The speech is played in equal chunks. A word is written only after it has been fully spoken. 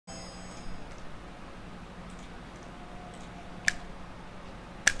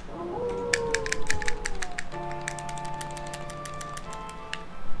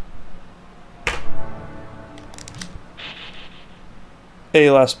Hey,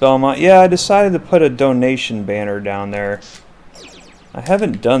 Les Belmont. Yeah, I decided to put a donation banner down there. I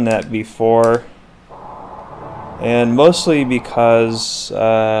haven't done that before, and mostly because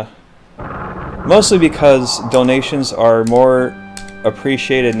donations are more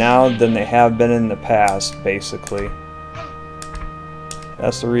appreciated now than they have been in the past, basically.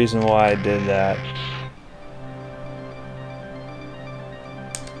 That's the reason why I did that.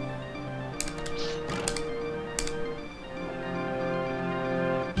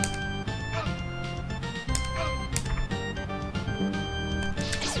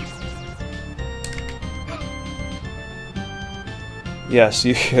 Yes,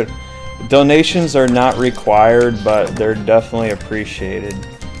 you should. Donations are not required, but they're definitely appreciated.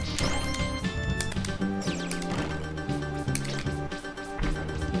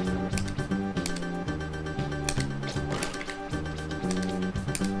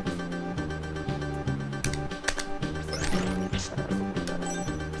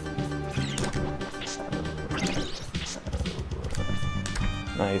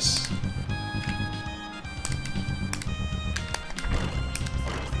 Nice.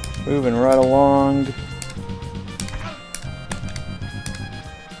 Moving right along.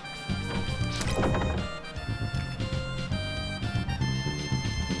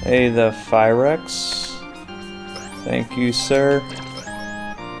 Hey, the Pyrex. Thank you, sir.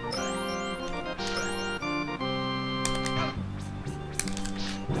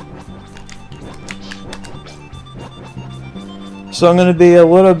 So I'm going to be a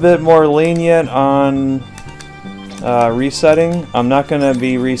little bit more lenient on resetting. I'm not going to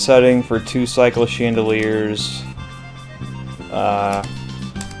be resetting for 2 cycle chandeliers. I'm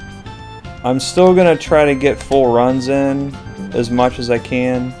still going to try to get full runs in as much as I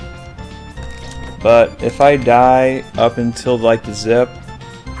can. But if I die up until like the zip,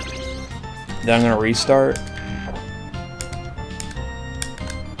 then I'm going to restart.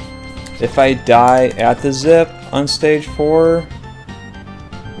 If I die at the zip on stage 4,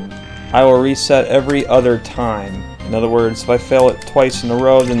 I will reset every other time. In other words, if I fail it twice in a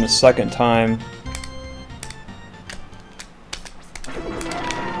row, then the second time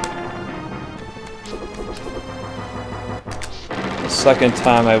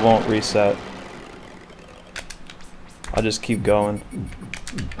I won't reset. I'll just keep going.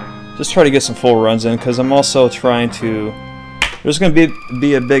 Just try to get some full runs in, because I'm also trying to... There's going to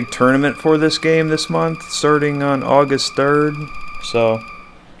be a big tournament for this game this month, starting on August 3rd. So,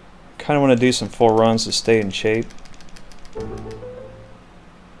 kind of want to do some full runs to stay in shape.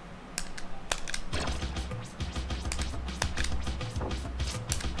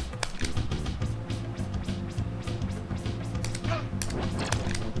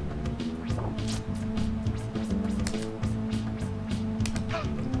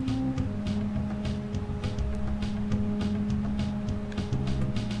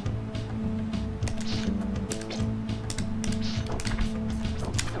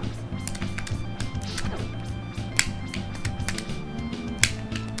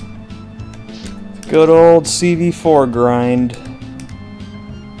 Good old CV4 grind.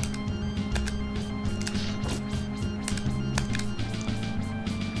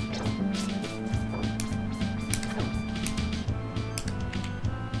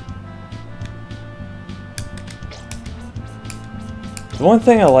 The one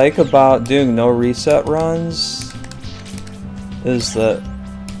thing I like about doing no reset runs is the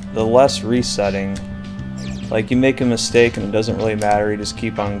less resetting. Like, you make a mistake and it doesn't really matter, you just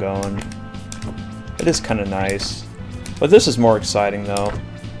keep on going. It is kind of nice. But this is more exciting though.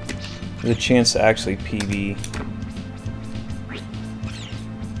 The chance to actually PB.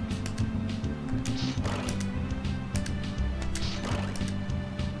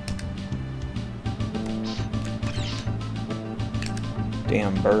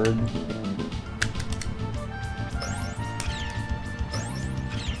 Damn bird.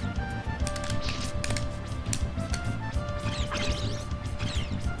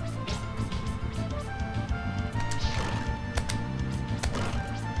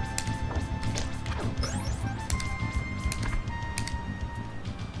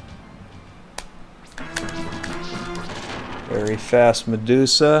 Very fast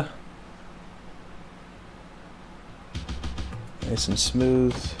Medusa. Nice and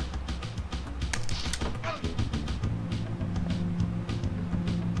smooth.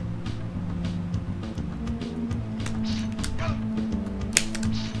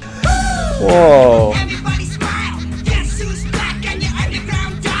 Whoa.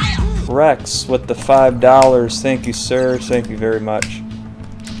 Rex with the $5. Thank you, sir. Thank you very much.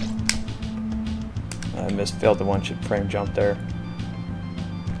 I failed the one frame jump there.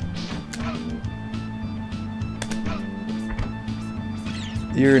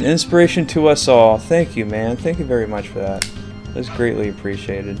 You're an inspiration to us all. Thank you, man. Thank you very much for that. That's greatly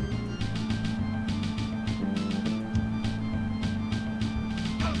appreciated.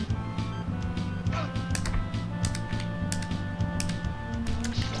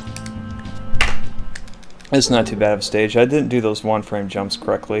 It's not too bad of a stage. I didn't do those one-frame jumps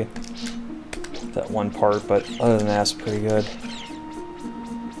correctly. That one part, but other than that, it's pretty good.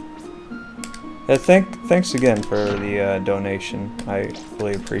 Yeah, thanks again for the donation. I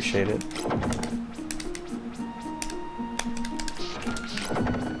really appreciate it.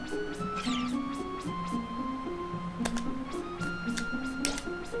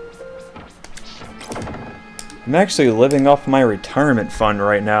 I'm actually living off my retirement fund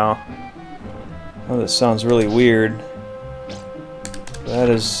right now. Oh, this sounds really weird. That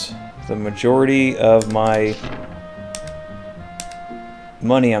is the majority of my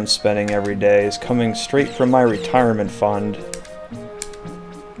money I'm spending every day is coming straight from my retirement fund.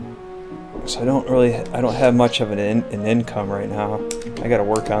 So I don't have much of an income right now. I gotta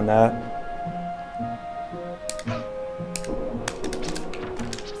work on that.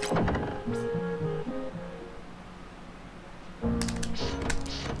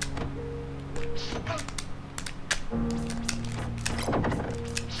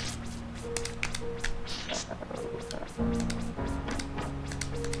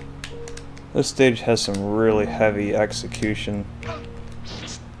 This stage has some really heavy execution.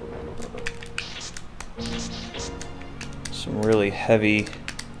 Some really heavy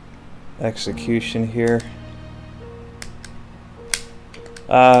execution here.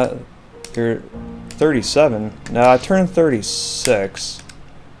 You're 37. No, I turned 36.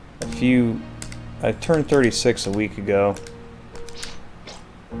 I turned 36 a week ago.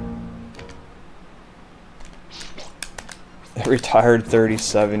 A retired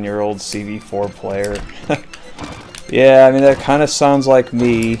 37-year-old CV4 player. Yeah, I mean, that kind of sounds like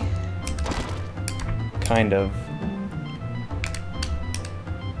me. Kind of.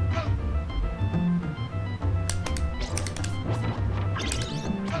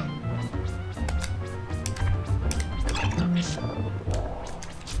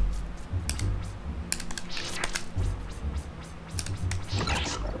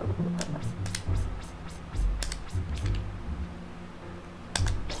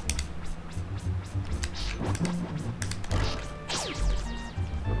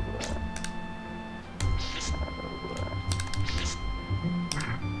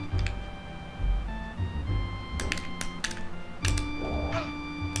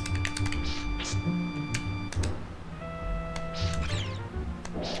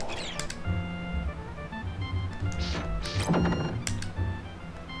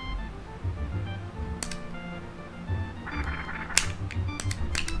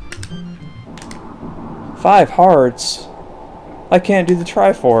 Five hearts? I can't do the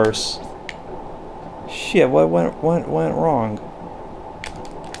Triforce. Shit, what went wrong?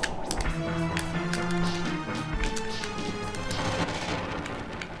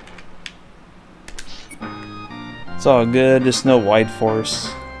 It's all good, just no White Force.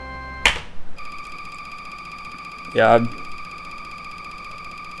 Yeah, I'm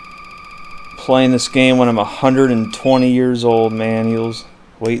playing this game when I'm 120 years old, man. You'll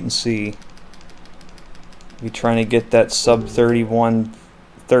wait and see. Be trying to get that sub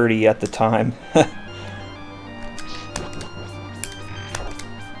 3130 at the time.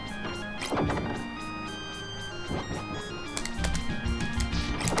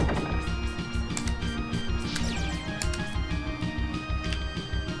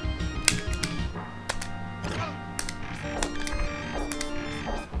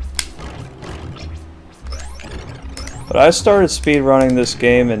 But I started speedrunning this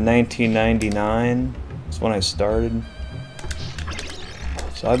game in 1999. That's when I started.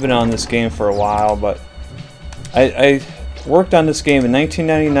 So I've been on this game for a while, but I worked on this game in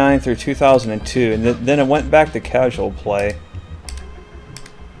 1999 through 2002, and then it went back to casual play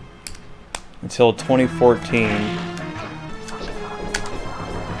until 2014.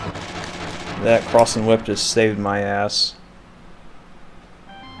 That cross and whip just saved my ass.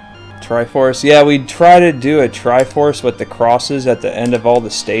 Triforce. Yeah, we try to do a Triforce with the crosses at the end of all the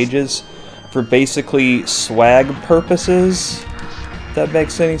stages for basically swag purposes, if that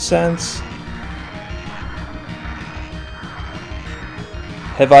makes any sense.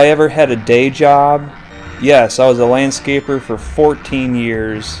 Have I ever had a day job? Yes, I was a landscaper for 14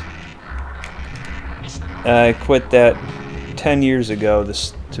 years. I quit that 10 years ago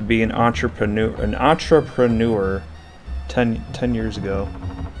to be an entrepreneur. 10 years ago.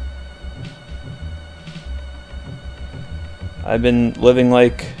 I've been living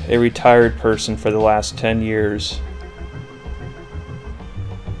like a retired person for the last 10 years.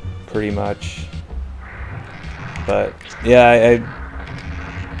 pretty much. But yeah,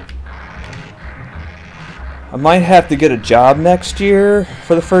 I might have to get a job next year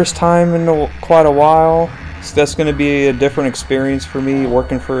for the first time in quite a while. So that's going to be a different experience for me,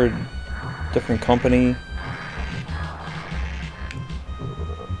 working for a different company.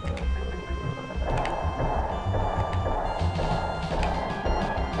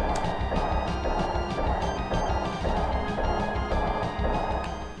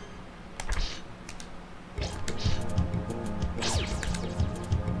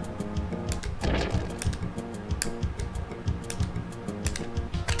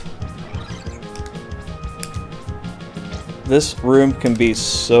 This room can be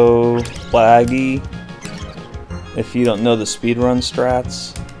so laggy if you don't know the speedrun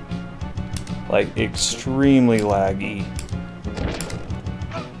strats. Like, extremely laggy.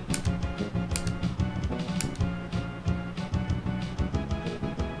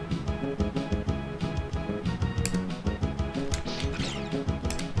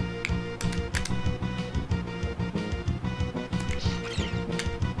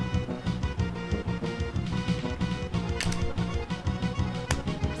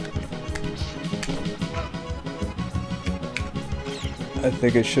 I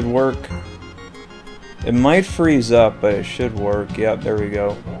think it should work. It might freeze up, but it should work. Yep, there we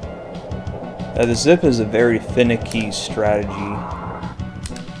go. The zip is a very finicky strategy.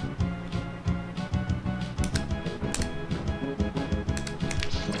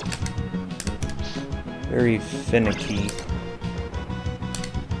 Very finicky.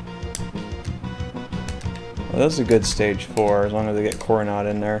 Well, that's a good stage 4, as long as they get Coronat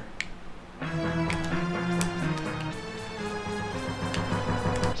in there.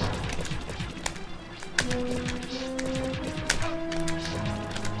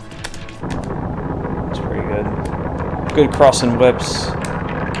 Good crossing whips.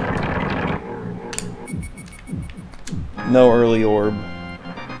 No early orb.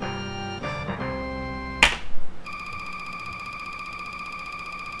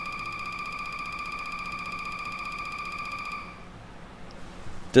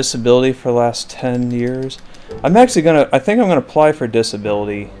 Disability for the last 10 years. I'm actually gonna, I think I'm gonna apply for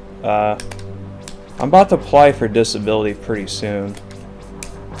disability. I'm about to apply for disability pretty soon.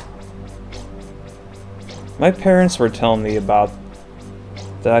 My parents were telling me about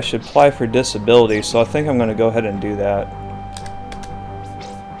that I should apply for disability, so I think I'm going to go ahead and do that.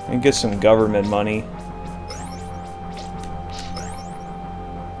 And get some government money.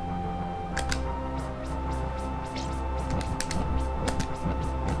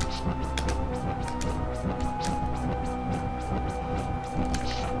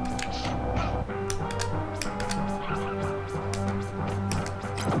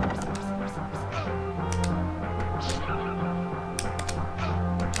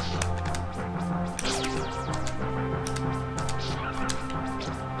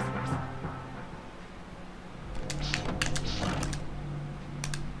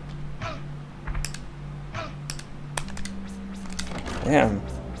 Damn,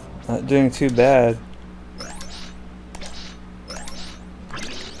 not doing too bad.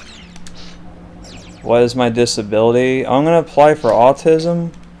 What is my disability? I'm gonna apply for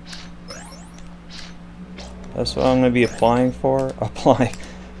autism. That's what I'm gonna be applying for.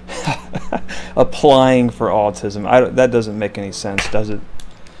 Applying for autism. That doesn't make any sense, does it?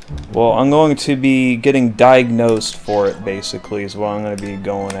 Well, I'm going to be getting diagnosed for it, basically, is what I'm gonna be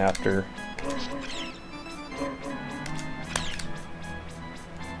going after.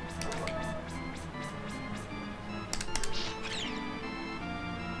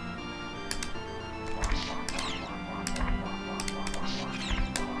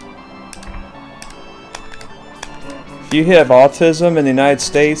 If you have autism in the United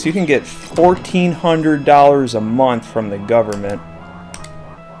States, you can get $1,400 a month from the government.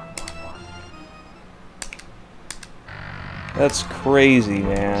 That's crazy,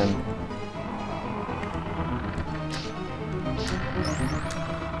 man.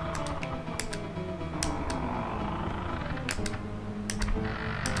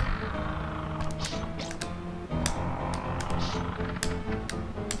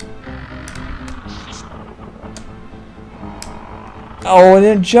 Oh, it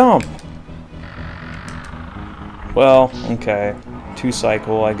didn't jump. Well, okay. 2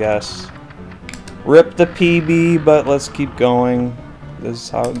 cycle, I guess. Rip the PB, but let's keep going. This is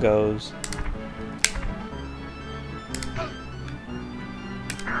how it goes.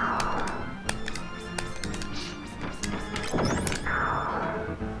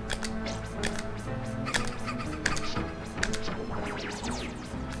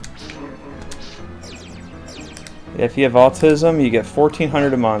 If you have autism, you get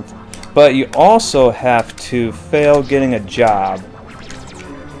 $1,400 a month. But you also have to fail getting a job,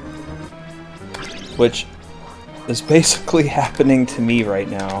 which is basically happening to me right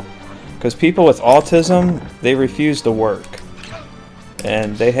now. Because people with autism, they refuse to work.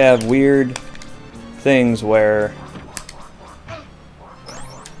 And they have weird things where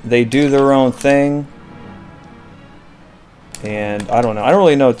they do their own thing. And I don't know. I don't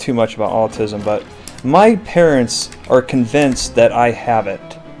really know too much about autism, but my parents are convinced that I have it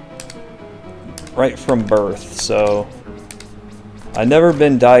right from birth. So I've never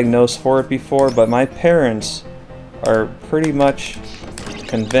been diagnosed for it before, but my parents are pretty much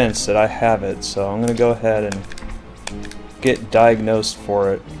convinced that I have it. So I'm going to go ahead and get diagnosed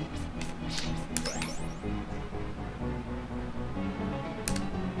for it.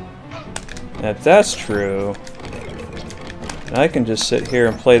 And if that's true, I can just sit here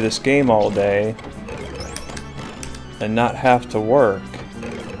and play this game all day and not have to work.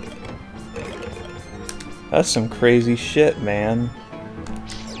 That's some crazy shit, man.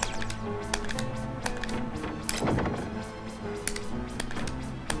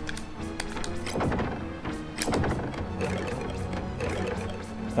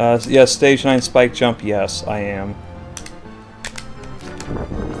 Yes, stage 9 spike jump, yes, I am.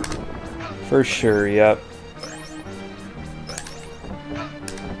 For sure, yep.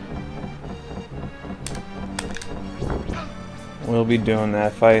 We'll be doing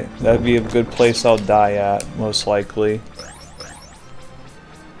that. That'd be a good place I'll die at, most likely.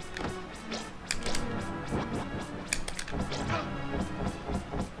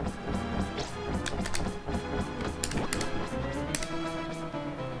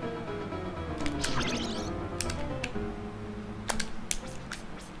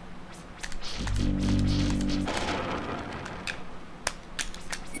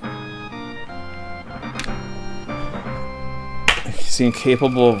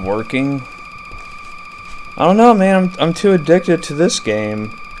 Incapable of working? I don't know, man. I'm too addicted to this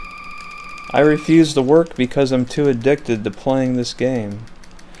game. I refuse to work because I'm too addicted to playing this game.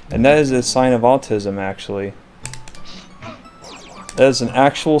 And that is a sign of autism, actually. That is an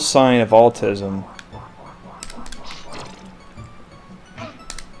actual sign of autism.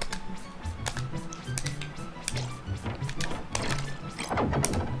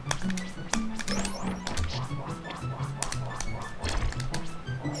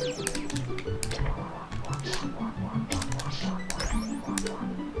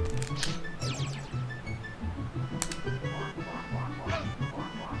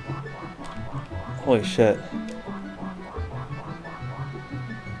 Holy shit.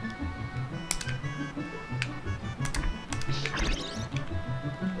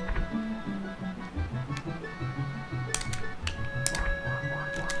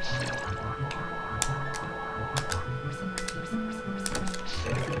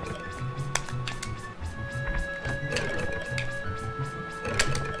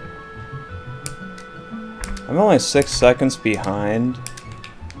 I'm only 6 seconds behind.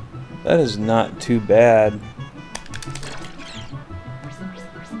 That is not too bad.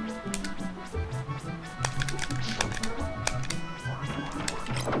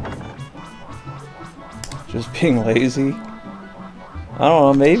 Just being lazy? I don't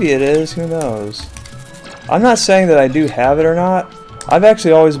know, maybe it is, who knows? I'm not saying that I do have it or not. I've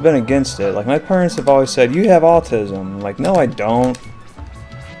actually always been against it. Like, my parents have always said, you have autism. I'm like, no, I don't.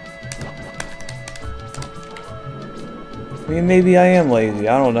 I mean, maybe I am lazy,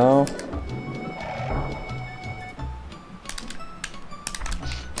 I don't know.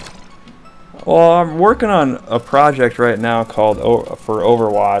 Well, I'm working on a project right now called for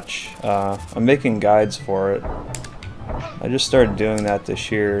Overwatch. I'm making guides for it. I just started doing that this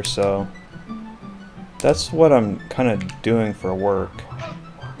year, so that's what I'm kind of doing for work.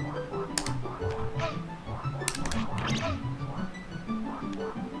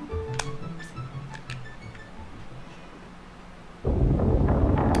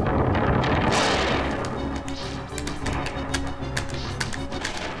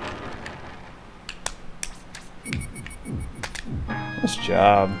 Nice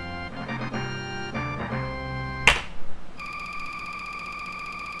job.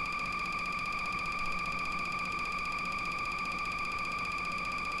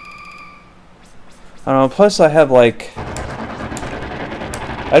 I don't know, plus I have like...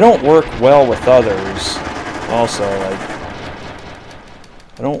 I don't work well with others. Also, like...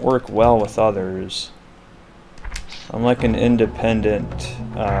 I don't work well with others. I'm like an independent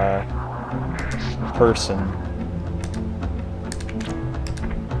person.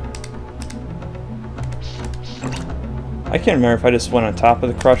 I can't remember if I just went on top of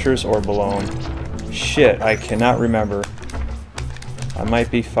the crushers or below them. Shit, I cannot remember. I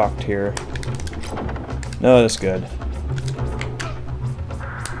might be fucked here. No, that's good.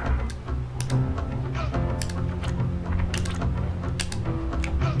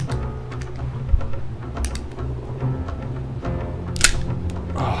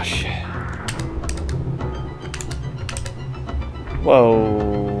 Oh shit.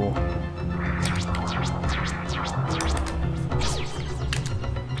 Whoa.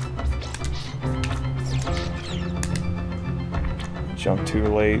 Jump too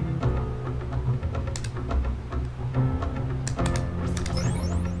late.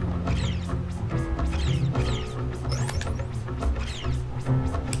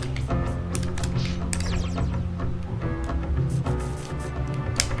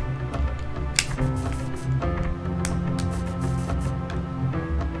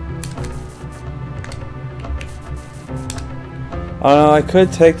 I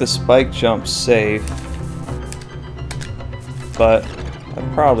could take the spike jump safe, but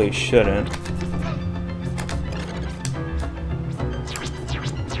I probably shouldn't.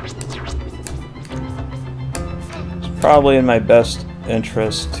 It's probably in my best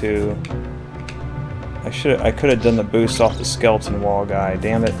interest to... I could have done the boost off the skeleton wall guy,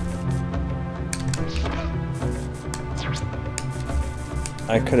 damn it.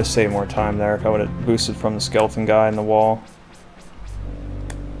 I could have saved more time there if I would have boosted from the skeleton guy in the wall.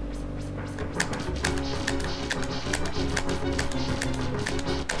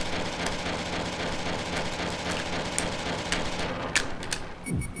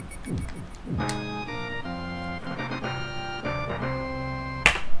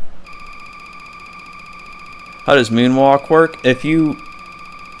 How does moonwalk work? If you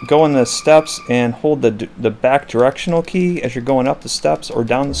go in the steps and hold the back directional key as you're going up the steps or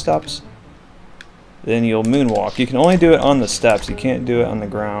down the steps, then you'll moonwalk. You can only do it on the steps, you can't do it on the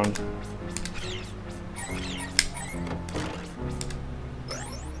ground.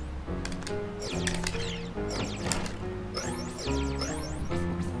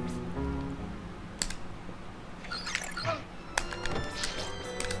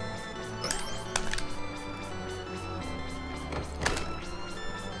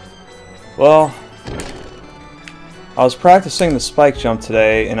 Well, I was practicing the spike jump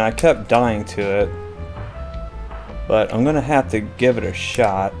today and I kept dying to it, but I'm gonna have to give it a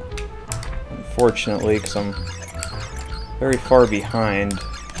shot, unfortunately, because I'm very far behind.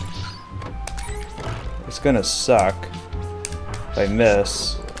 It's gonna suck if I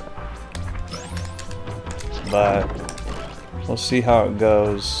miss, but we'll see how it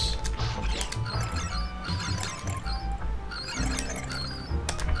goes.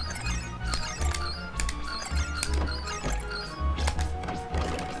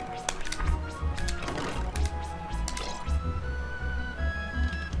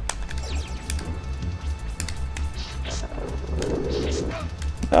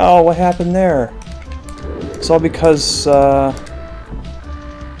 Oh, what happened there? It's all because, Not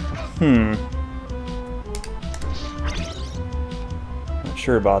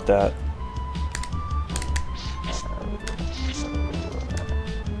sure about that.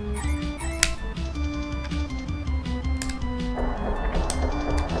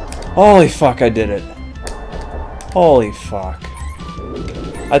 Holy fuck, I did it. Holy fuck.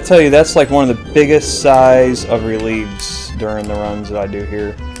 I tell you, that's like one of the biggest size of relieves during the runs that I do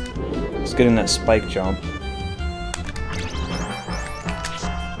here. It's getting that spike jump.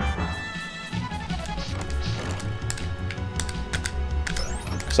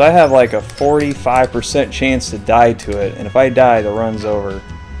 So I have like a 45% chance to die to it, and if I die, the run's over.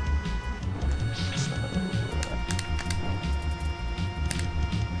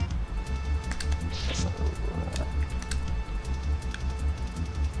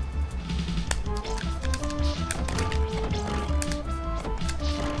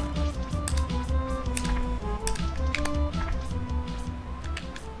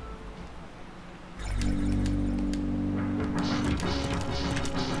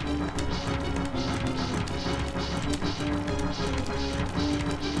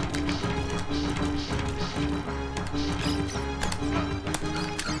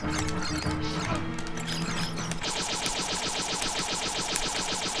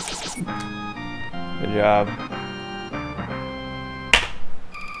 Good job.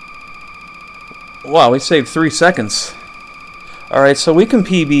 Wow, we saved 3 seconds. Alright, so we can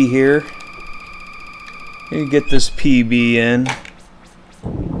PB here. You get this PB in.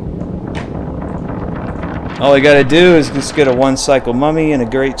 All we gotta do is just get a 1 cycle mummy and a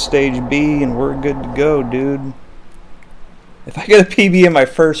great stage B and we're good to go, dude. If I get a PB in my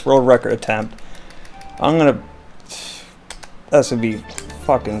first world record attempt, that's gonna be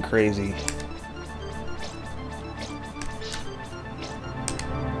fucking crazy.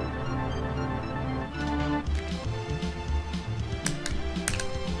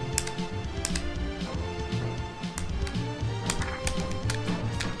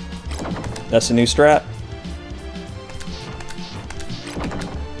 That's a new strat.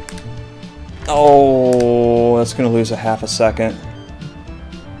 Oh, that's gonna lose a half a second.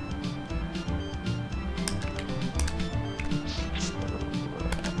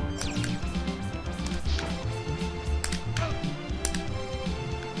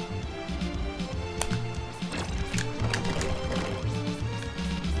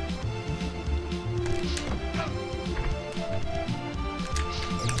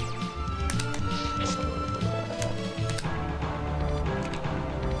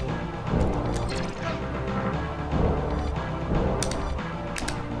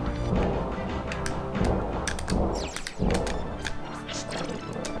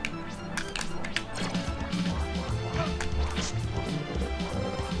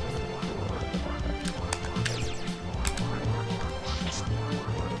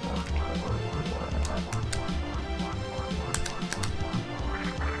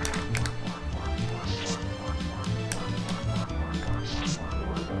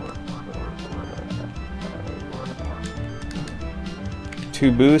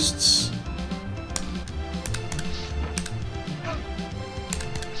 Two boosts.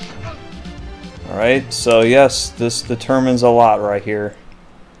 Alright, so yes, this determines a lot right here.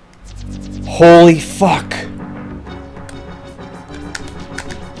 Holy fuck!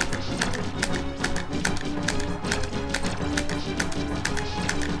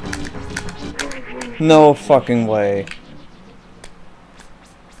 No fucking way.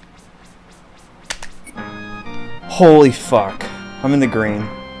 Holy fuck. I'm in the green.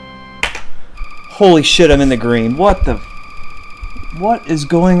 Holy shit, I'm in the green. What the... What is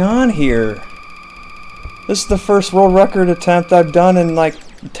going on here? This is the first world record attempt I've done in like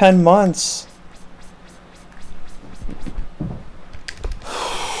 10 months.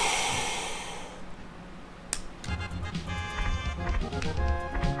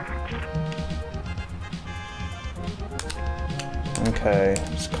 Okay,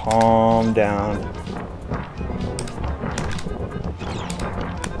 just calm down.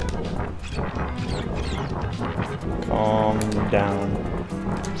 Calm down.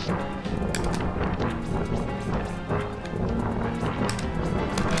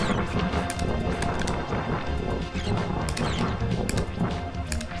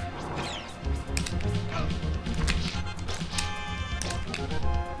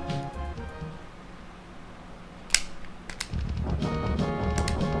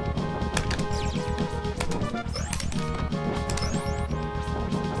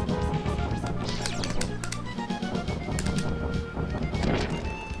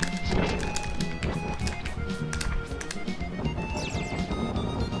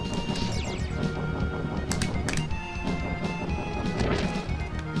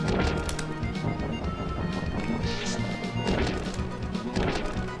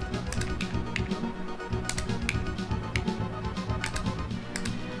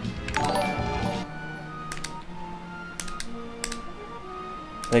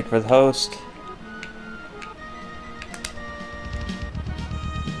 Thank you for the host.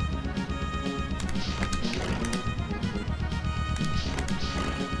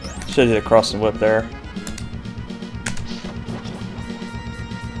 Should have did a cross and whip there.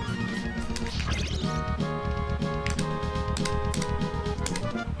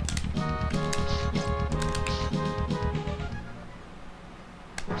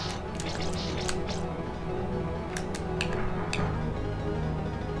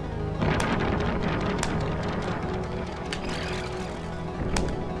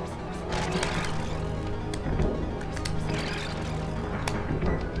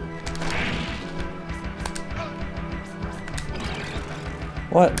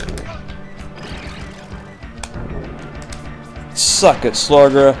 What? Suck it,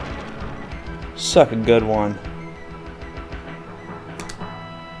 Slorgra. Suck a good one.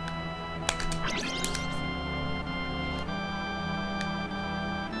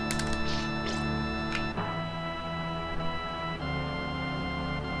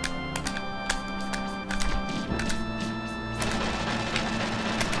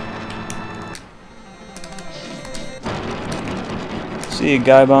 See you,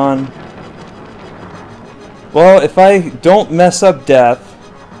 Gaibon. Well, if I don't mess up death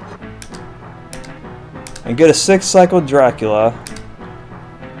and get a 6th cycle Dracula,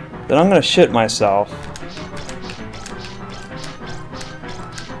 then I'm gonna shit myself.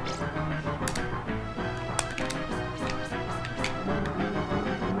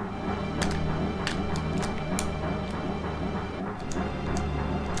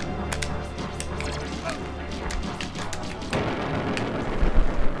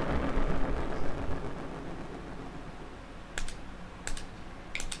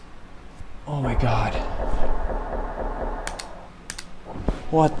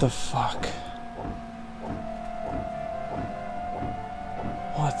 What the fuck?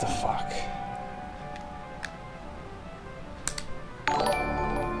 What the fuck?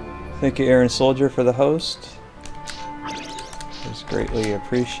 Thank you, Aaron Soldier, for the host. It was greatly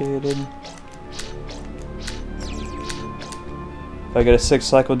appreciated. If I get a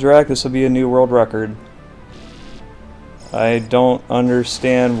 6-cycle drac, this will be a new world record. I don't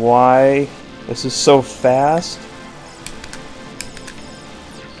understand why this is so fast.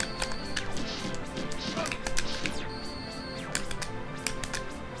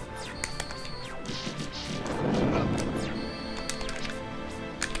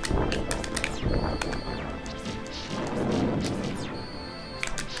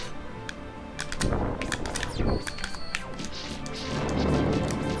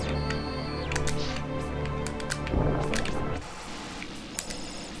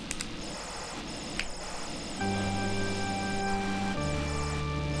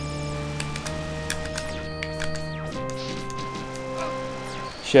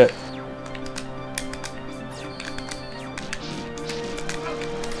 Shit.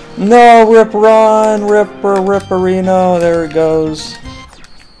 No, Rip Run! Ripperino, there it goes.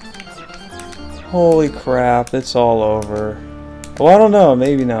 Holy crap, it's all over. Well, I don't know,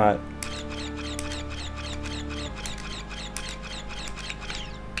 maybe not.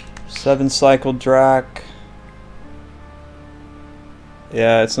 Seven-cycle drac.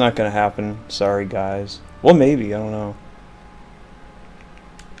 Yeah, it's not gonna happen. Sorry, guys. Well, maybe, I don't know.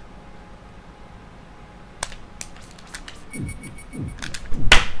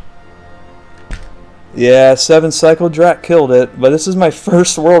 Yeah, 7-cycle drac killed it, but this is my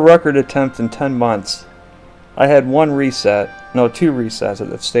first world record attempt in 10 months. I had one reset, no, 2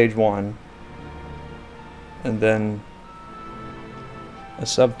 resets at stage 1, and then a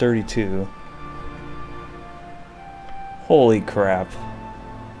sub 32. Holy crap.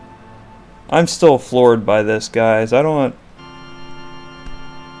 I'm still floored by this, guys. I don't...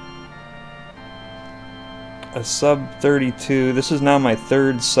 A sub 32. This is now my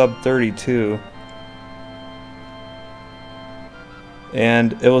 3rd sub 32.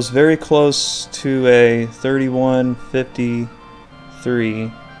 And it was very close to a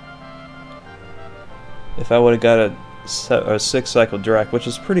 31.53 if I would have got a 6-cycle drac, which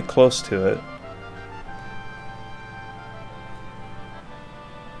is pretty close to it.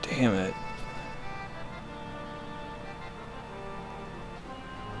 Damn it.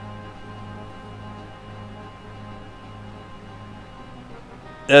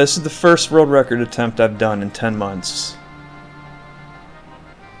 Yeah, this is the first world record attempt I've done in 10 months.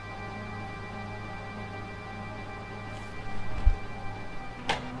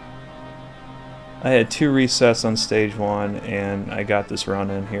 I had 2 resets on stage 1 and I got this run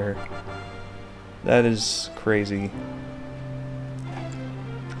in here. That is crazy.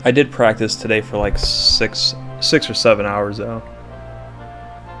 I did practice today for like 6 or 7 hours though.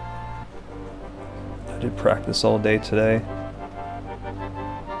 I did practice all day today.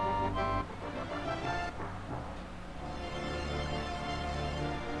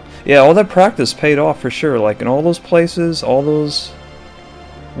 Yeah, all that practice paid off for sure. Like in all those places, all those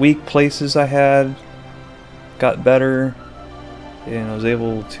weak places I had got better, and I was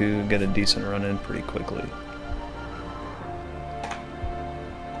able to get a decent run in pretty quickly.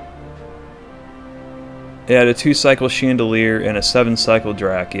 Yeah, I had a 2-cycle chandelier and a 7-cycle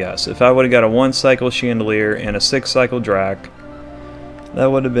drac, yes. If I would have got a 1-cycle chandelier and a 6-cycle drac, that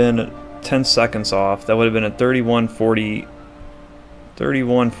would have been 10 seconds off. That would have been a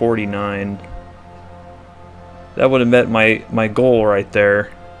 31.49. That would have met my goal right there.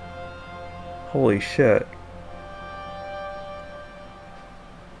 Holy shit.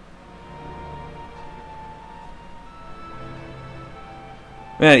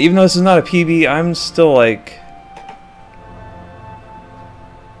 Man, even though this is not a PB, I'm still like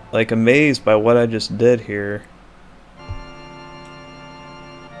amazed by what I just did here.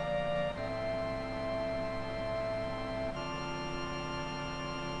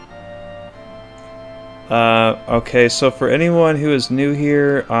 Okay, so for anyone who is new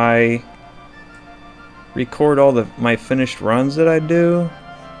here, I record all my finished runs that I do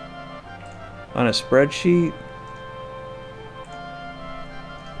on a spreadsheet.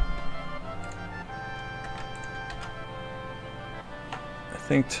 I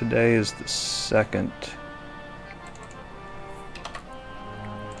think today is the 2nd.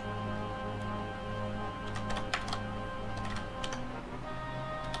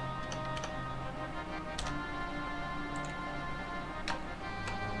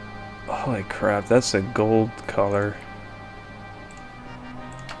 Holy crap, that's a gold color.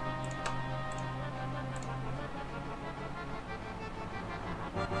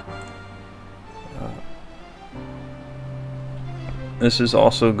 this is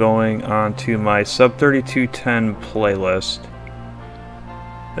also going on to my sub 3210 playlist.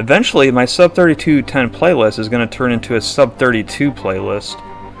 Eventually, my sub 3210 playlist is going to turn into a sub 32 playlist.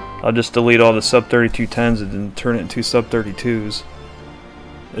 I'll just delete all the sub 3210s and then turn it into sub 32s.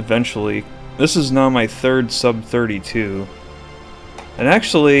 Eventually. This is now my third sub 32. And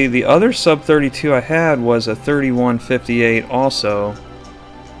actually, the other sub 32 I had was a 3158 also.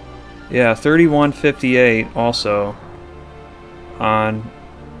 Yeah, 3158 also. On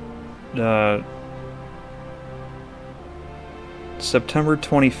September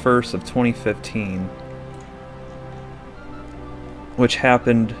 21st of 2015. Which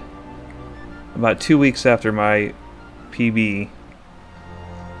happened about 2 weeks after my PB.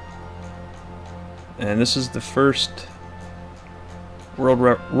 And this is the first world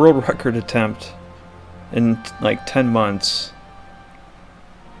record attempt in like 10 months.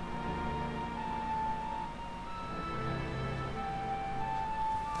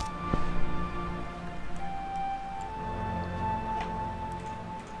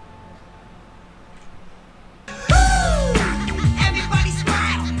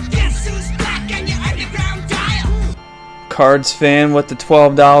 Cards fan with the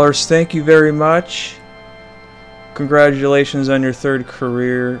 $12. Thank you very much. Congratulations on your third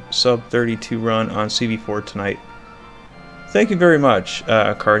career sub 32 run on CV4 tonight. Thank you very much,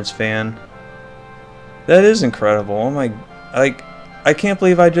 Cards fan. That is incredible. Oh my, I can't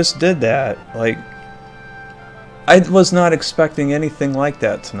believe I just did that. Like, I was not expecting anything like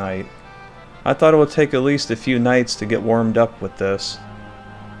that tonight. I thought it would take at least a few nights to get warmed up with this.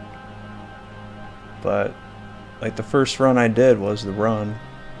 But like the first run I did was the run.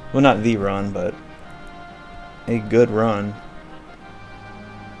 Well, not the run, but a good run.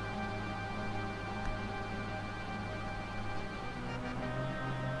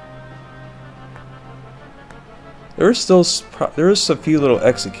 There was a few little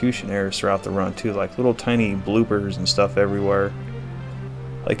execution errors throughout the run too, like little tiny bloopers and stuff everywhere.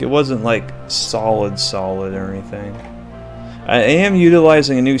 Like it wasn't like solid or anything. I am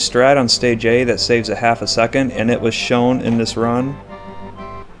utilizing a new strat on stage A that saves a half a second, and it was shown in this run.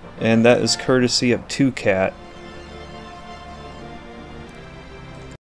 And that is courtesy of 2Cat.